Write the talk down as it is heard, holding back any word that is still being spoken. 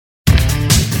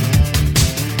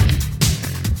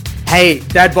Hey,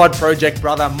 Dad Bod Project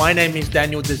brother, my name is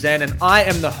Daniel Dezan and I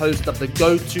am the host of the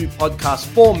go-to podcast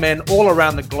for men all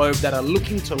around the globe that are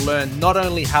looking to learn not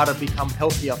only how to become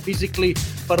healthier physically,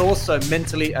 but also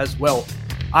mentally as well.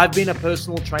 I've been a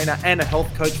personal trainer and a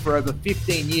health coach for over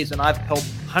 15 years and I've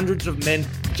helped hundreds of men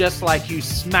just like you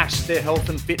smash their health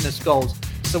and fitness goals.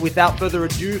 So without further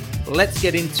ado, let's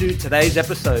get into today's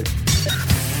episode.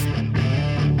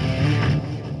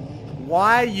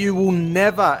 Why you will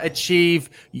never achieve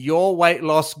your weight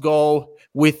loss goal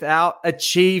without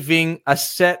achieving a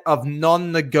set of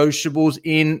non-negotiables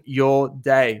in your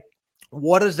day.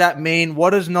 What does that mean? What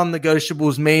does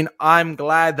non-negotiables mean? I'm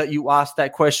glad that you asked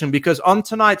that question because on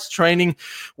tonight's training,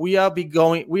 we are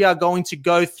going to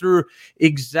go through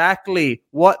exactly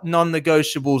what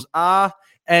non-negotiables are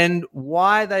and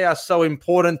why they are so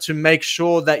important to make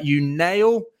sure that you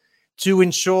nail to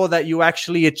ensure that you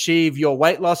actually achieve your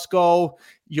weight loss goal,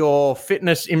 your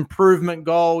fitness improvement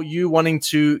goal, you wanting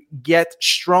to get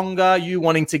stronger, you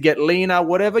wanting to get leaner,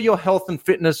 whatever your health and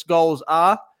fitness goals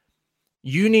are,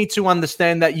 you need to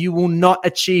understand that you will not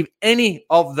achieve any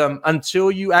of them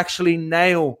until you actually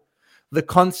nail the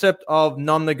concept of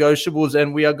non-negotiables.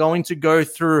 And we are going to go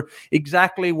through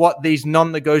exactly what these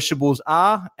non-negotiables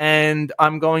are. And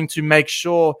I'm going to make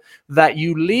sure that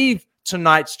you leave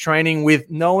tonight's training with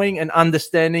knowing and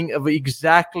understanding of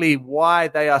exactly why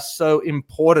they are so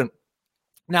important.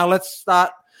 Now, let's start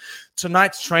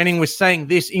tonight's training with saying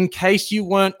this in case you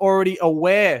weren't already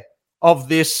aware of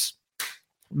this.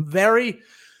 Very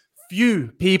few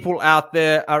people out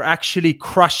there are actually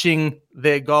crushing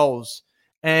their goals,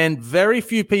 and very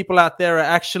few people out there are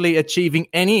actually achieving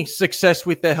any success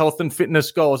with their health and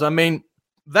fitness goals. I mean,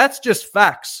 that's just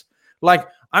facts. Like,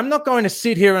 I'm not going to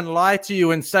sit here and lie to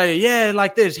you and say, yeah,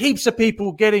 like there's heaps of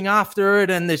people getting after it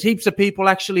and there's heaps of people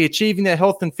actually achieving their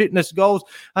health and fitness goals.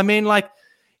 I mean, like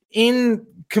in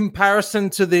comparison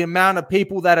to the amount of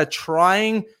people that are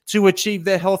trying to achieve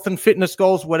their health and fitness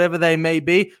goals, whatever they may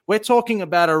be, we're talking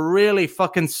about a really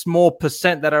fucking small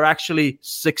percent that are actually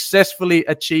successfully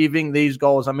achieving these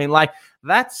goals. I mean, like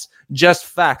that's just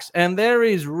facts. And there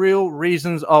is real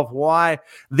reasons of why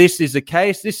this is the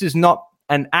case. This is not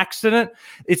an accident.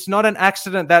 It's not an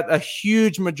accident that a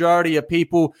huge majority of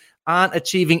people aren't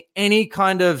achieving any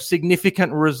kind of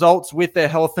significant results with their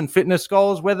health and fitness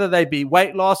goals, whether they be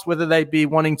weight loss, whether they be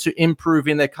wanting to improve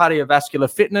in their cardiovascular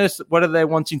fitness, whether they're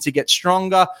wanting to get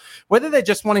stronger, whether they're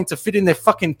just wanting to fit in their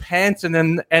fucking pants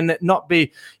and not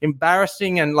be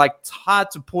embarrassing and like hard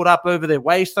to put up over their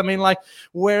waist. I mean, like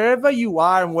wherever you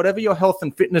are and whatever your health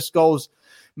and fitness goals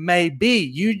may be,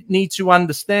 you need to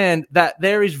understand that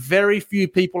there is very few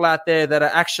people out there that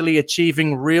are actually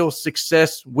achieving real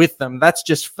success with them. That's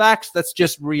just facts. That's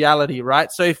just reality, right?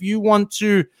 So if you want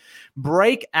to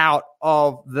break out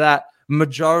of that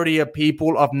majority of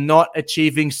people of not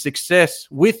achieving success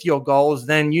with your goals,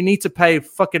 then you need to pay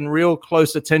fucking real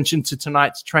close attention to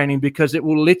tonight's training because it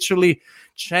will literally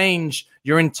change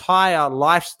your entire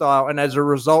lifestyle and as a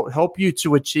result help you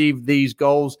to achieve these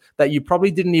goals that you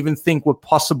probably didn't even think were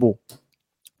possible.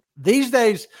 These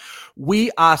days,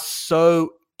 we are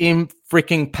so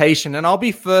freaking patient, and I'll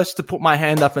be first to put my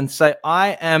hand up and say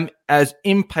I am as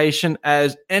impatient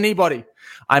as anybody.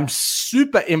 I'm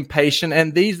super impatient,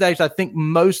 and these days I think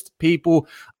most people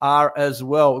are as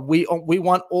well. We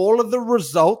want all of the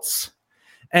results,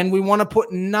 and we want to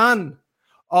put none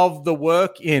of the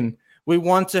work in. We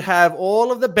want to have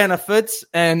all of the benefits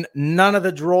and none of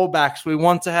the drawbacks. We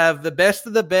want to have the best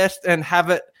of the best and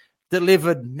have it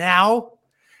delivered now.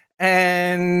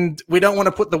 And we don't want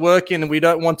to put the work in and we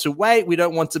don't want to wait. We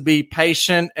don't want to be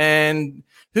patient. And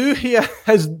who here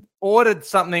has ordered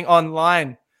something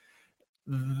online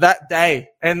that day?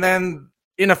 And then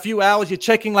in a few hours, you're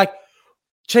checking your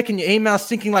emails,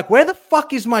 thinking like, where the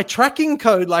fuck is my tracking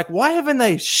code? Like, why haven't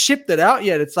they shipped it out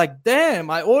yet? It's like,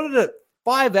 damn, I ordered it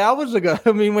 5 hours ago.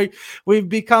 I mean, we've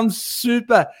become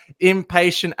super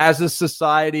impatient as a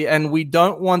society and we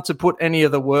don't want to put any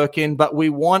of the work in, but we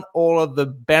want all of the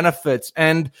benefits,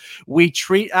 and we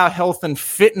treat our health and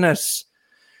fitness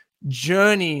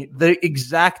journey the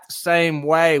exact same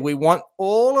way. We want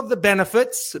all of the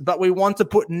benefits, but we want to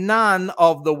put none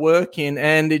of the work in,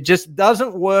 and it just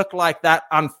doesn't work like that,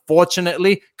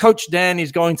 unfortunately. Coach Dan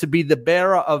is going to be the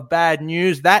bearer of bad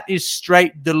news. That is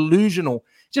straight delusional.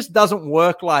 Just doesn't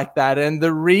work like that. And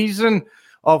the reason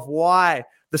of why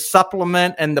the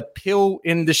supplement and the pill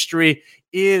industry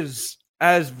is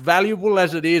as valuable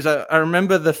as it is, I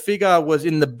remember the figure was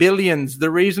in the billions. The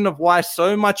reason of why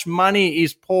so much money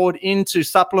is poured into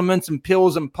supplements and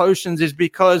pills and potions is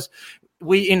because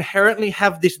we inherently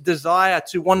have this desire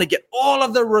to want to get all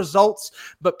of the results,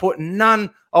 but put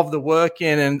none of the work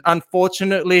in. And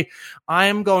unfortunately, I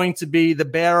am going to be the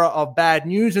bearer of bad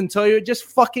news and tell you it just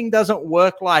fucking doesn't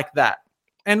work like that.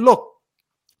 And look,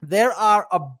 there are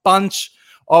a bunch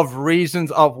of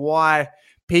reasons of why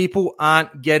people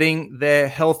aren't getting their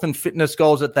health and fitness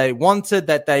goals that they wanted,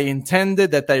 that they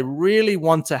intended, that they really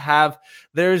want to have.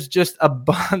 There's just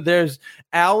there's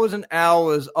hours and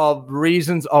hours of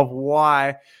reasons of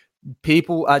why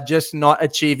people are just not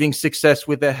achieving success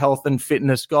with their health and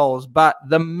fitness goals. But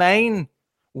the main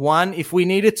one, if we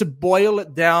needed to boil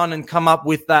it down and come up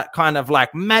with that kind of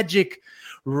like magic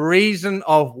reason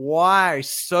of why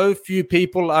so few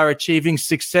people are achieving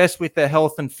success with their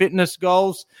health and fitness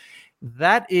goals,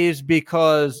 that is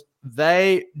because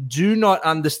they do not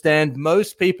understand.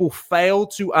 Most people fail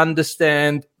to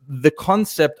understand the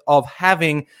concept of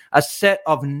having a set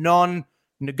of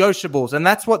non-negotiables. And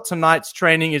that's what tonight's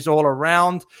training is all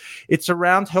around. It's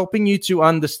around helping you to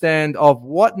understand of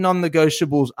what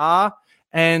non-negotiables are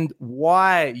and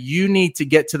why you need to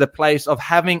get to the place of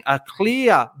having a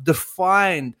clear,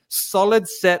 defined, solid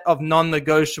set of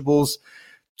non-negotiables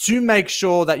to make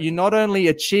sure that you not only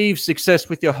achieve success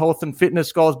with your health and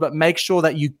fitness goals, but make sure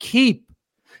that you keep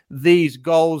these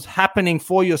goals happening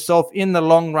for yourself in the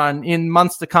long run, in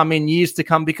months to come, in years to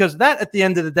come, because that at the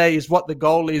end of the day is what the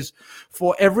goal is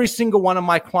for every single one of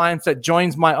my clients that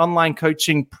joins my online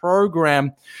coaching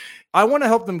program. I want to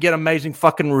help them get amazing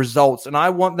fucking results, and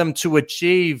I want them to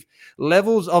achieve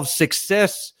levels of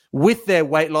success with their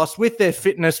weight loss, with their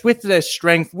fitness, with their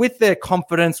strength, with their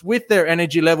confidence, with their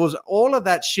energy levels, all of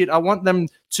that shit. I want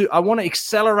to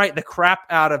accelerate the crap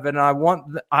out of it. And I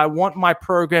want my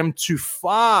program to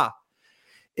far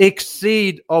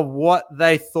exceed of what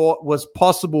they thought was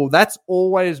possible. That's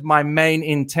always my main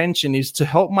intention, is to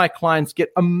help my clients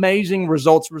get amazing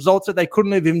results that they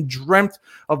couldn't have even dreamt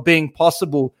of being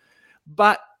possible.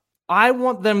 But I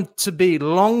want them to be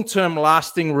long-term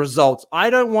lasting results. I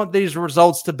don't want these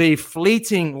results to be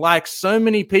fleeting like so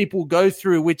many people go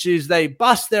through, which is they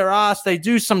bust their ass, they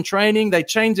do some training, they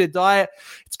change their diet.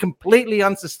 It's completely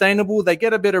unsustainable. They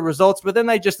get a bit of results, but then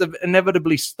they just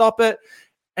inevitably stop it.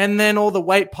 And then all the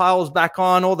weight piles back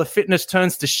on, all the fitness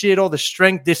turns to shit, all the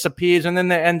strength disappears, and then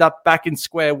they end up back in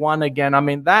square one again. I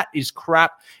mean, that is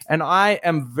crap. And I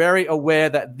am very aware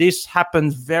that this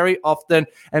happens very often.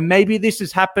 And maybe this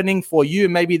is happening for you.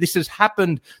 Maybe this has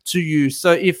happened to you.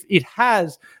 So if it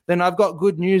has, then I've got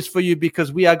good news for you,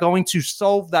 because we are going to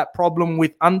solve that problem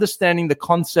with understanding the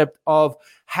concept of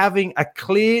having a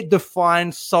clear,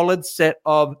 defined, solid set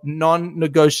of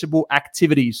non-negotiable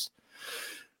activities.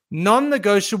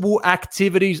 Non-negotiable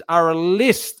activities are a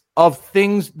list of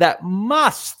things that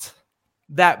must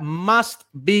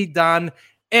be done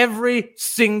every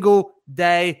single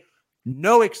day.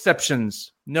 No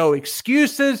exceptions, no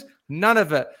excuses, none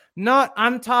of it. Not,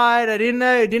 I'm tired, I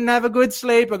didn't have a good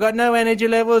sleep, I got no energy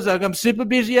levels, I'm super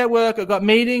busy at work, I got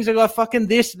meetings, I got fucking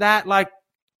this, that. Like,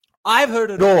 I've heard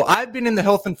it all. I've been in the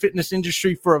health and fitness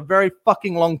industry for a very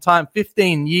fucking long time,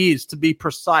 15 years to be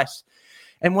precise.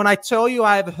 And when I tell you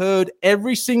I've heard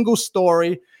every single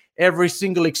story, every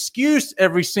single excuse,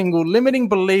 every single limiting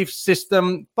belief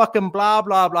system, fucking blah,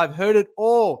 blah, blah, I've heard it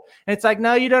all. And it's like,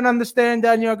 no, you don't understand,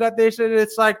 Daniel, I got this. And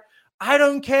it's like, I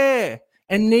don't care.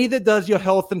 And neither does your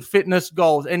health and fitness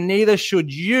goals, and neither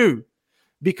should you.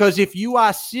 Because if you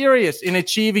are serious in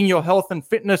achieving your health and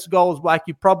fitness goals like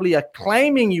you probably are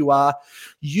claiming you are,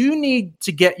 you need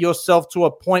to get yourself to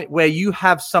a point where you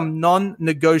have some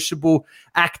non-negotiable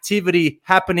activity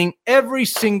happening every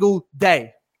single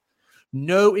day.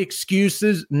 No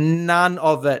excuses, none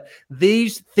of it.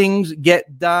 These things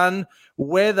get done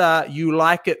whether you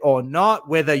like it or not,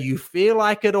 whether you feel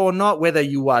like it or not, whether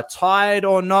you are tired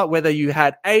or not, whether you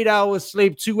had 8 hours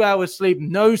sleep, 2 hours sleep,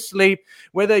 no sleep,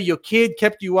 whether your kid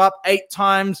kept you up 8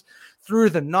 times through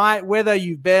the night, whether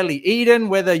you've barely eaten,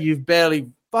 whether you've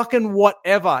barely fucking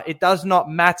whatever. It does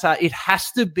not matter. It has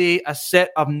to be a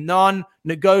set of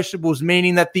non-negotiables,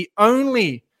 meaning that the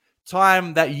only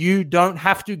time that you don't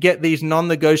have to get these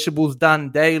non-negotiables done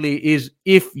daily is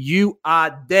if you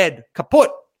are dead,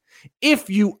 kaput. If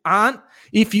you aren't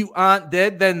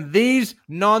dead, then these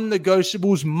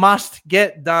non-negotiables must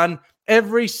get done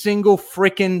every single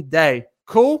freaking day.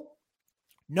 Cool?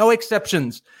 No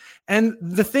exceptions. And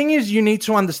the thing is, you need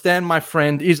to understand, my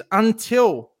friend, is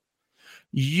until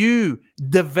you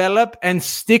develop and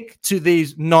stick to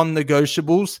these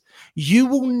non-negotiables, you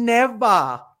will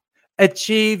never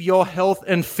achieve your health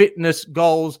and fitness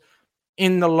goals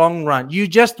in the long run. You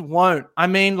just won't. I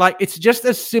mean, like, it's just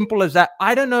as simple as that.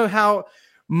 I don't know how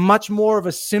much more of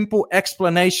a simple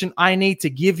explanation I need to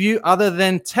give you other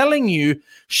than telling you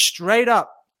straight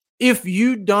up, if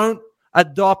you don't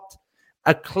adopt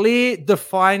a clear,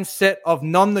 defined set of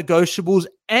non-negotiables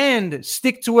and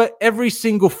stick to it every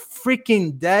single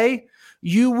freaking day,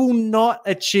 you will not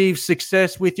achieve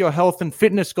success with your health and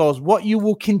fitness goals. What you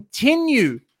will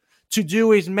continue to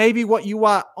do is maybe what you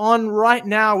are on right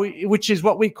now, which is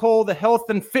what we call the health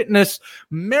and fitness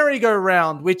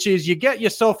merry-go-round, which is you get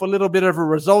yourself a little bit of a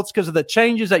results because of the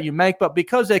changes that you make, but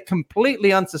because they're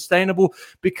completely unsustainable,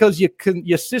 because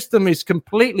your system is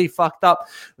completely fucked up,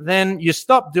 then you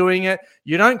stop doing it,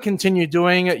 you don't continue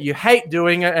doing it, you hate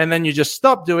doing it, and then you just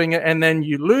stop doing it, and then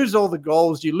you lose all the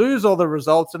goals, you lose all the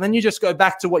results, and then you just go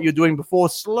back to what you're doing before,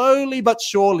 slowly but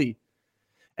surely.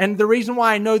 And the reason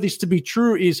why I know this to be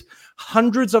true is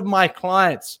hundreds of my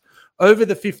clients over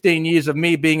the 15 years of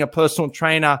me being a personal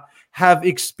trainer have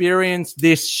experienced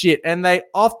this shit. And they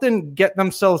often get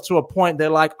themselves to a point, they're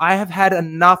like, I have had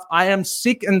enough. I am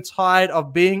sick and tired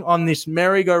of being on this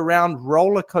merry-go-round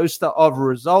roller coaster of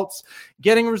results,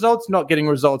 getting results, not getting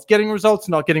results, getting results,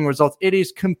 not getting results. It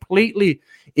is completely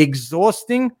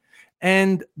exhausting.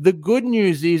 And the good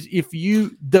news is if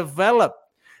you develop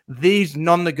these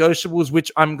non-negotiables,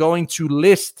 which I'm going to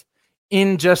list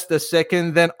in just a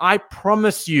second, then I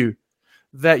promise you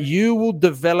that you will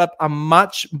develop a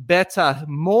much better,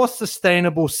 more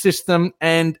sustainable system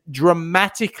and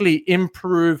dramatically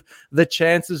improve the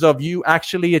chances of you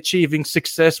actually achieving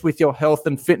success with your health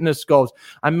and fitness goals.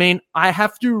 I mean, I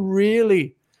have to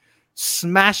really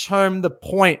smash home the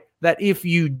point that if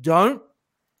you don't,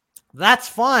 that's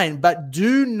fine, but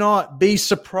do not be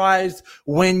surprised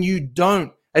when you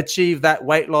don't achieve that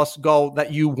weight loss goal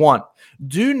that you want.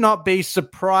 Do not be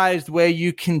surprised where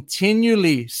you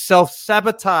continually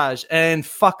self-sabotage and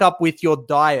fuck up with your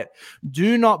diet.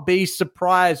 Do not be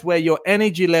surprised where your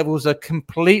energy levels are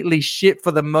completely shit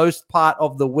for the most part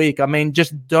of the week. I mean,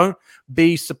 just don't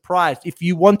be surprised. If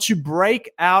you want to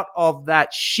break out of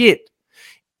that shit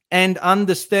and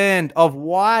understand of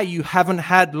why you haven't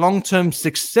had long-term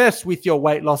success with your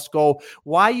weight loss goal,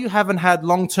 why you haven't had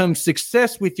long-term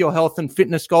success with your health and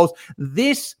fitness goals,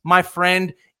 this, my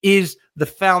friend, is the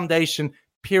foundation,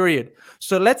 period.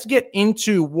 So let's get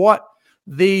into what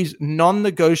these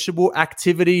non-negotiable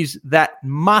activities that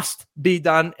must be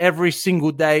done every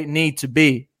single day need to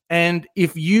be. And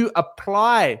if you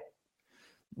apply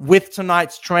with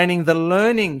tonight's training the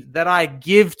learning that I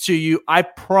give to you, I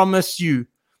promise you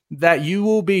that you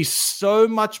will be so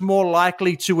much more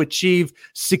likely to achieve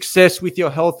success with your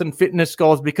health and fitness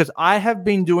goals, because I have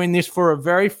been doing this for a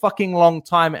very fucking long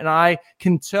time. And I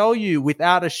can tell you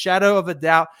without a shadow of a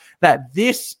doubt that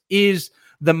this is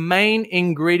the main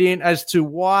ingredient as to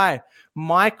why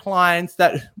my clients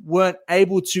that weren't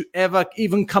able to ever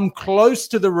even come close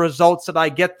to the results that I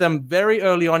get them very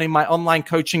early on in my online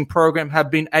coaching program have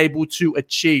been able to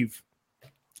achieve.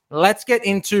 Let's get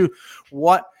into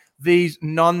what these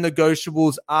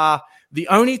non-negotiables are. The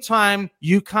only time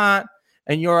you can't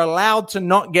and you're allowed to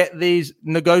not get these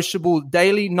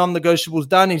daily non-negotiables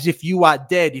done is if you are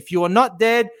dead. If you are not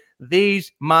dead,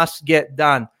 these must get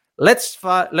done. Let's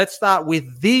start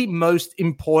with the most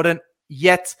important,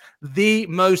 yet the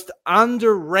most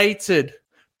underrated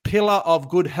pillar of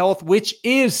good health, which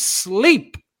is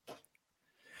sleep.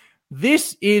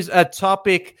 This is a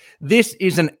topic, this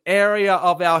is an area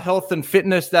of our health and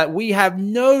fitness that we have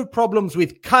no problems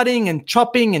with cutting and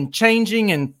chopping and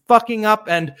changing and fucking up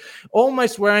and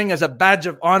almost wearing as a badge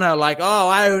of honor, like, oh,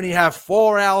 I only have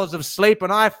 4 hours of sleep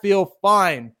and I feel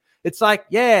fine. It's like,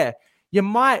 yeah, you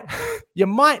might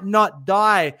not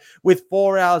die with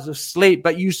 4 hours of sleep,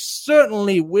 but you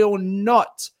certainly will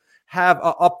not have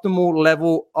an optimal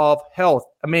level of health.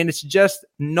 I mean, it's just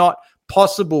not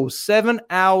possible. 7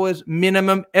 hours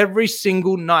minimum every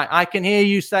single night. I can hear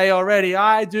you say already,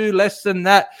 I do less than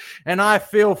that and I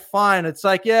feel fine. It's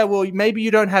like, yeah, well, maybe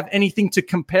you don't have anything to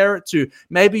compare it to.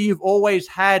 Maybe you've always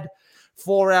had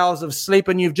 4 hours of sleep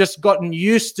and you've just gotten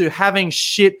used to having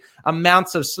shit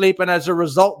amounts of sleep. And as a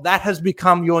result, that has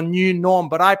become your new norm.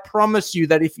 But I promise you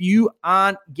that if you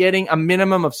aren't getting a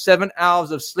minimum of 7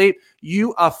 hours of sleep,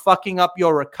 you are fucking up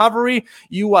your recovery.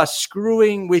 You are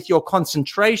screwing with your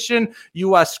concentration.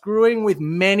 You are screwing with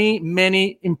many,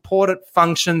 many important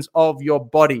functions of your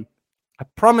body. I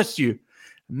promise you,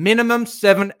 minimum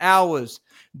 7 hours.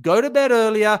 Go to bed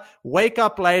earlier, wake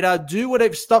up later, do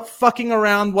whatever, stop fucking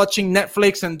around watching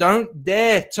Netflix, and don't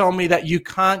dare tell me that you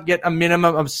can't get a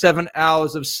minimum of 7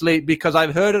 hours of sleep, because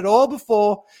I've heard it all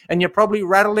before and you're probably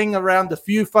rattling around a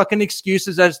few fucking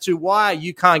excuses as to why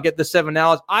you can't get the 7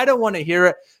 hours. I don't want to hear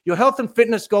it. Your health and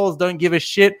fitness goals don't give a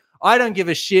shit. I don't give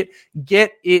a shit.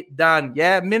 Get it done.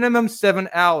 Yeah, minimum 7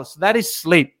 hours. That is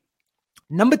sleep.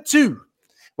 Number 2,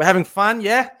 we're having fun.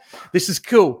 Yeah, this is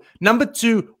cool. Number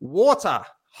 2, water.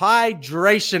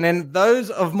 Hydration. And those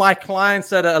of my clients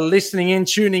that are listening in,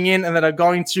 tuning in, and that are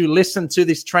going to listen to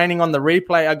this training on the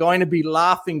replay are going to be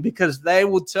laughing, because they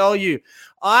will tell you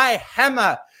I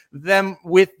hammer them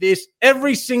with this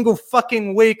every single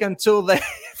fucking week until they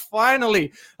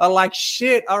finally are like,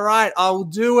 shit, all right, I will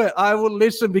do it. I will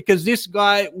listen, because this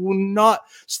guy will not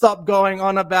stop going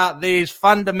on about these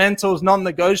fundamentals,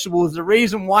 non-negotiables. The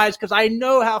reason why is because I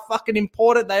know how fucking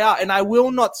important they are, and I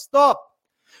will not stop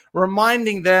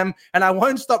reminding them, and I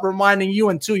won't stop reminding you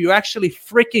until you actually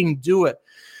freaking do it.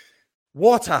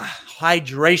 Water,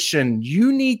 hydration.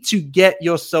 You need to get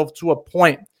yourself to a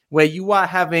point where you are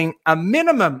having a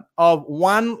minimum of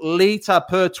 1 liter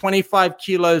per 25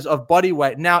 kilos of body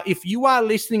weight. Now, if you are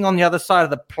listening on the other side of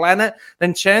the planet,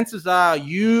 then chances are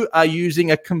you are using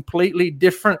a completely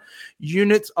different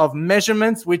unit of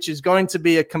measurements, which is going to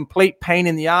be a complete pain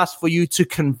in the ass for you to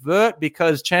convert,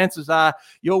 because chances are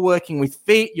you're working with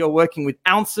feet, you're working with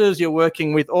ounces, you're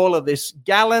working with all of this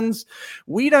gallons.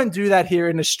 We don't do that here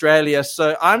in Australia.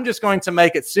 So I'm just going to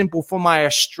make it simple for my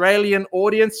Australian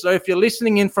audience. So if you're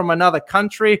listening in from another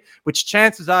country, which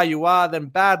chances are you are, then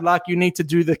bad luck. You need to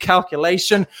do the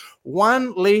calculation.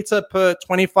 1 liter per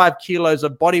 25 kilos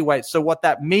of body weight. So what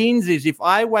that means is if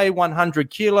I weigh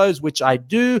 100 kilos, which I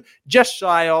do, just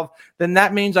shy of, then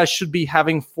that means I should be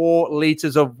having 4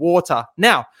 liters of water.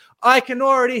 Now, I can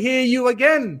already hear you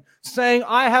again saying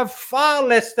I have far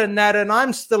less than that and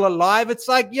I'm still alive. It's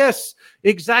like, yes,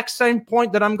 exact same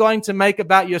point that I'm going to make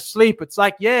about your sleep. It's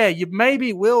like, yeah, you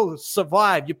maybe will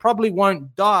survive. You probably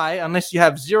won't die unless you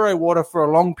have zero water for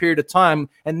a long period of time,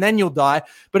 and then you'll die.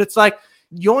 But it's like,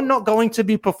 you're not going to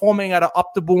be performing at an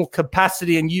optimal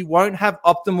capacity, and you won't have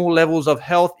optimal levels of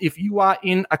health if you are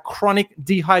in a chronic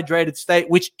dehydrated state,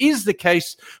 which is the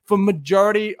case for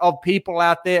majority of people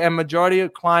out there and majority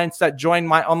of clients that join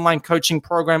my online coaching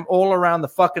program all around the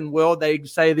fucking world. They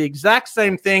say the exact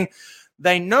same thing.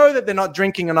 They know that they're not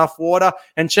drinking enough water,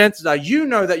 and chances are you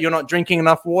know that you're not drinking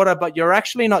enough water, but you're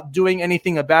actually not doing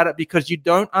anything about it because you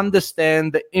don't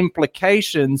understand the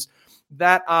implications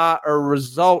that are a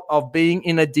result of being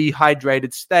in a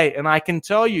dehydrated state. And I can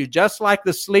tell you, just like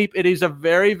the sleep, it is a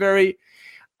very, very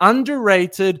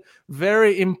underrated,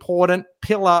 very important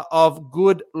pillar of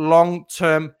good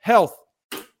long-term health.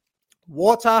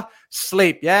 Water,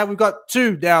 sleep. Yeah, we've got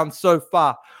 2 down so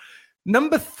far.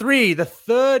 Number 3, the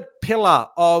third pillar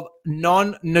of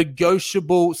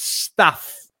non-negotiable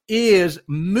stuff is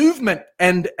movement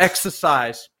and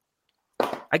exercise.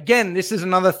 Again, this is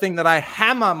another thing that I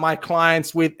hammer my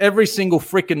clients with every single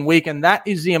freaking week, and that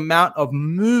is the amount of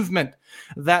movement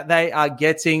that they are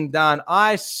getting done.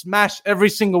 I smash every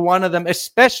single one of them,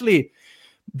 especially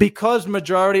because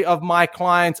majority of my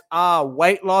clients are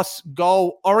weight loss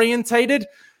goal orientated.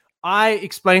 I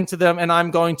explain to them, and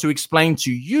I'm going to explain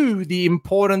to you the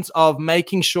importance of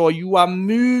making sure you are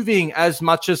moving as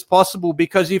much as possible,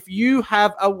 because if you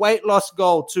have a weight loss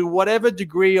goal to whatever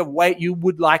degree of weight you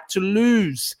would like to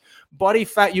lose, body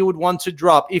fat you would want to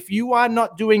drop, if you are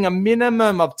not doing a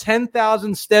minimum of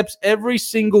 10,000 steps every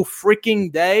single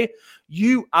freaking day,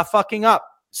 you are fucking up.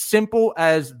 Simple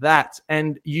as that.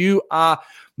 And you are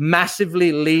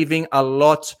massively leaving a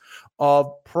lot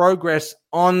of progress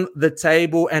on the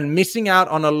table and missing out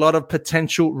on a lot of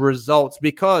potential results,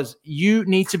 because you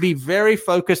need to be very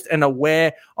focused and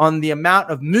aware on the amount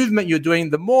of movement you're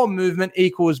doing. The more movement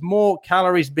equals more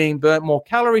calories being burnt. More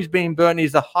calories being burnt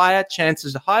is a higher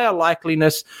chances, a higher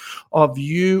likeliness of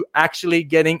you actually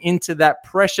getting into that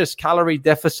precious calorie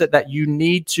deficit that you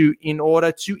need to in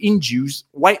order to induce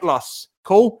weight loss.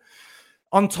 Cool?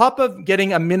 On top of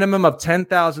getting a minimum of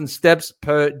 10,000 steps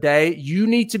per day, you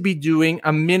need to be doing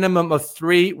a minimum of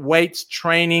 3 weights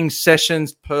training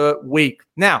sessions per week.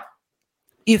 Now,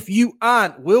 if you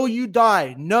aren't, will you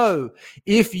die? No.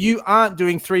 If you aren't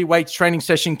doing 3 weights training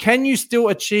session, can you still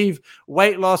achieve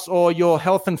weight loss or your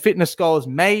health and fitness goals?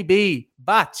 Maybe,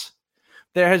 but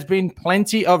there has been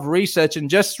plenty of research, and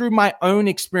just through my own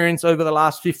experience over the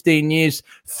last 15 years,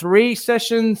 3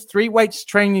 weights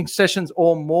training sessions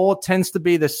or more tends to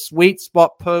be the sweet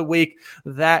spot per week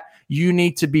that you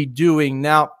need to be doing.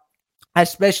 Now,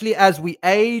 especially as we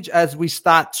age, as we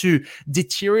start to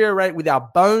deteriorate with our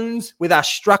bones, with our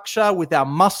structure, with our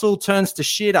muscle turns to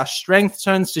shit, our strength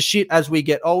turns to shit as we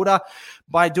get older.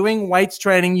 By doing weights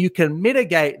training, you can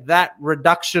mitigate that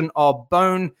reduction of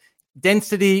bone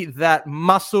density, that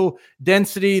muscle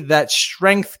density, that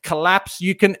strength collapse.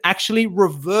 You can actually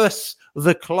reverse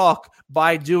the clock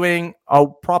by doing a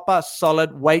proper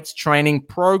solid weights training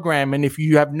program. And if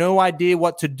you have no idea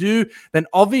what to do, then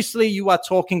obviously you are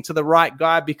talking to the right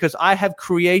guy, because I have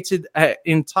created an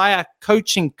entire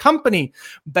coaching company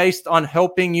based on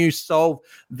helping you solve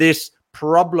this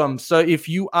problem. So if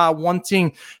you are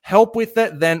wanting help with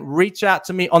it, then reach out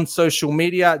to me on social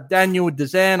media, Daniel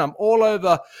Dezan. I'm all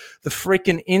over the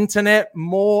freaking internet,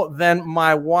 more than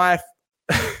my wife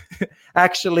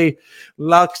actually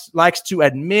likes to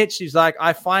admit. She's like,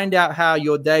 I find out how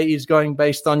your day is going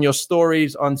based on your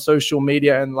stories on social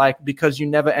media, and like, because you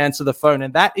never answer the phone.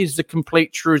 And that is the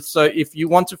complete truth. So if you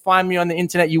want to find me on the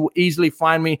internet, you will easily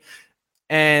find me.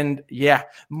 And yeah,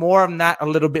 more on that a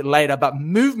little bit later. But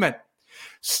movement,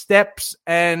 steps,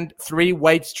 and 3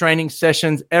 weights training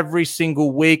sessions every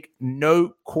single week.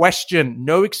 No question,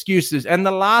 no excuses. And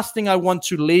the last thing I want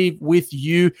to leave with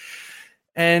you,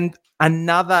 and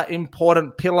another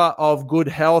important pillar of good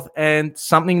health, and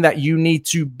something that you need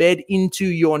to bed into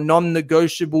your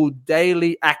non-negotiable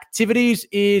daily activities,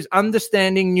 is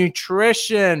understanding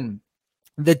nutrition.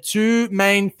 The 2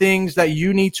 main things that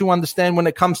you need to understand when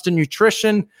it comes to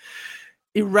nutrition,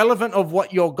 irrelevant of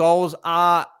what your goals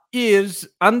are, is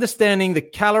understanding the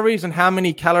calories and how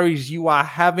many calories you are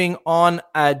having on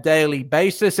a daily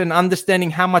basis, and understanding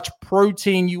how much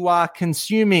protein you are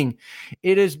consuming.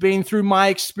 It has been through my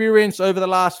experience over the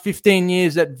last 15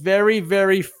 years that very,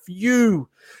 very few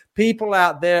people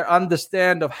out there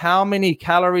understand of how many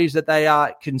calories that they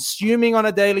are consuming on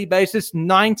a daily basis.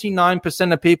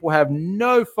 99% of people have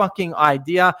no fucking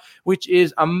idea, which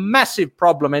is a massive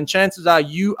problem. And chances are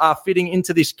you are fitting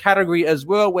into this category as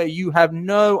well, where you have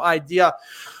no idea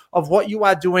of what you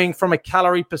are doing from a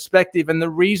calorie perspective. And the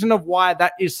reason of why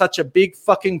that is such a big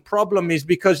fucking problem is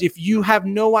because if you have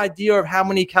no idea of how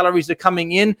many calories are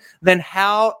coming in, then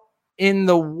how in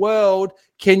the world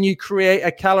can you create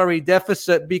a calorie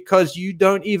deficit, because you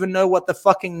don't even know what the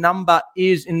fucking number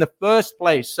is in the first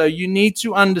place? So you need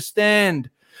to understand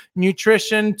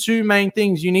nutrition. 2 main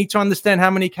things. You need to understand how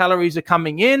many calories are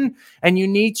coming in, and you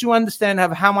need to understand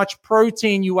how much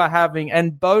protein you are having.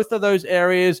 And both of those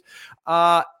areas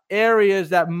are areas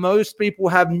that most people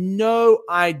have no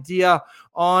idea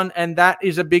on, and that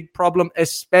is a big problem,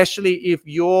 especially if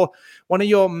one of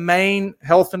your main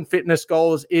health and fitness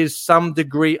goals is some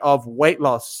degree of weight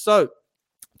loss. So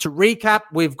to recap,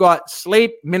 we've got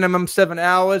sleep, minimum 7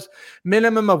 hours,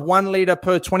 minimum of 1 liter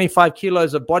per 25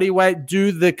 kilos of body weight.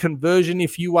 Do the conversion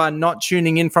if you are not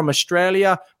tuning in from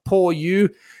Australia. Poor you.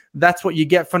 That's what you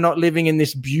get for not living in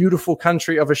this beautiful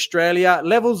country of Australia.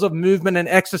 Levels of movement and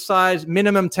exercise,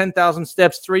 minimum 10,000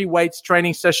 steps, 3 weights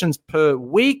training sessions per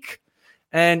week.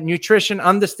 And nutrition,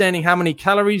 understanding how many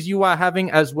calories you are having,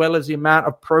 as well as the amount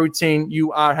of protein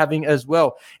you are having as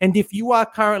well. And if you are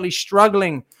currently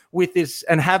struggling with this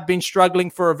and have been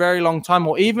struggling for a very long time,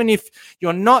 or even if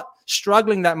you're not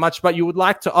struggling that much, but you would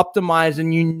like to optimize,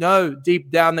 and you know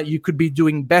deep down that you could be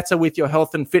doing better with your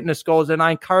health and fitness goals, then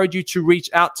I encourage you to reach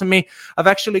out to me. I've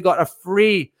actually got a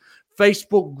free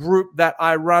Facebook group that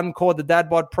I run called the Dad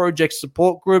Bod Project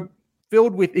Support Group,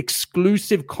 filled with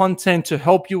exclusive content to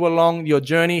help you along your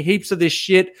journey. Heaps of this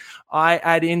shit I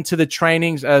add into the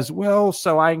trainings as well.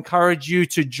 So I encourage you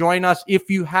to join us if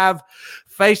you have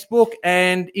Facebook.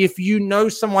 And if you know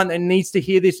someone that needs to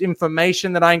hear this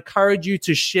information, then I encourage you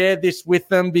to share this with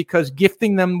them, because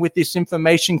gifting them with this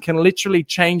information can literally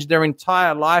change their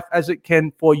entire life, as it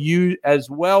can for you as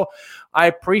well. I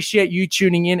appreciate you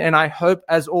tuning in, and I hope,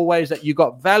 as always, that you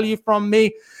got value from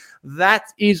me. That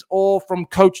is all from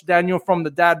Coach Daniel from the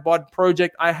Dad Bod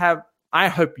Project. I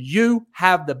hope you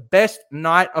have the best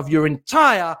night of your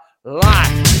entire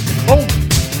life. Oh.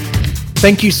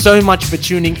 Thank you so much for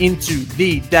tuning into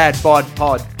the Dad Bod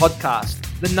podcast,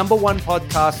 the #1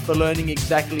 podcast for learning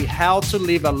exactly how to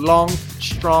live a long,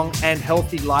 strong, and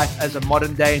healthy life as a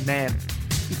modern day man.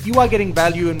 If you are getting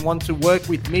value and want to work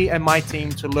with me and my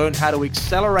team to learn how to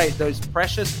accelerate those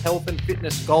precious health and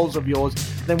fitness goals of yours,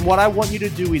 then what I want you to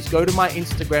do is go to my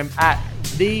Instagram at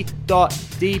the.db.project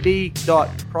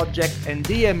and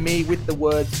DM me with the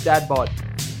words DadBod.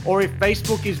 Or if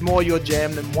Facebook is more your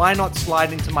jam, then why not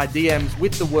slide into my DMs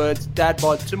with the words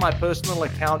DadBod to my personal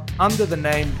account under the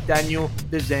name Daniel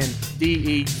Dezen,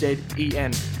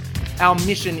 Dezen. Our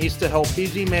mission is to help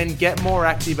busy men get more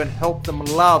active and help them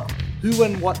love who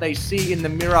and what they see in the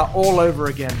mirror all over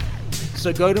again.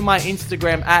 So go to my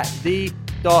Instagram at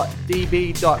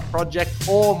the.db.project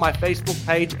or my Facebook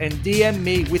page and DM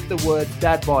me with the word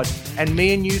DadBod, and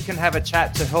me and you can have a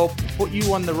chat to help put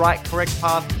you on the correct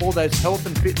path for those health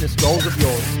and fitness goals of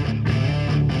yours.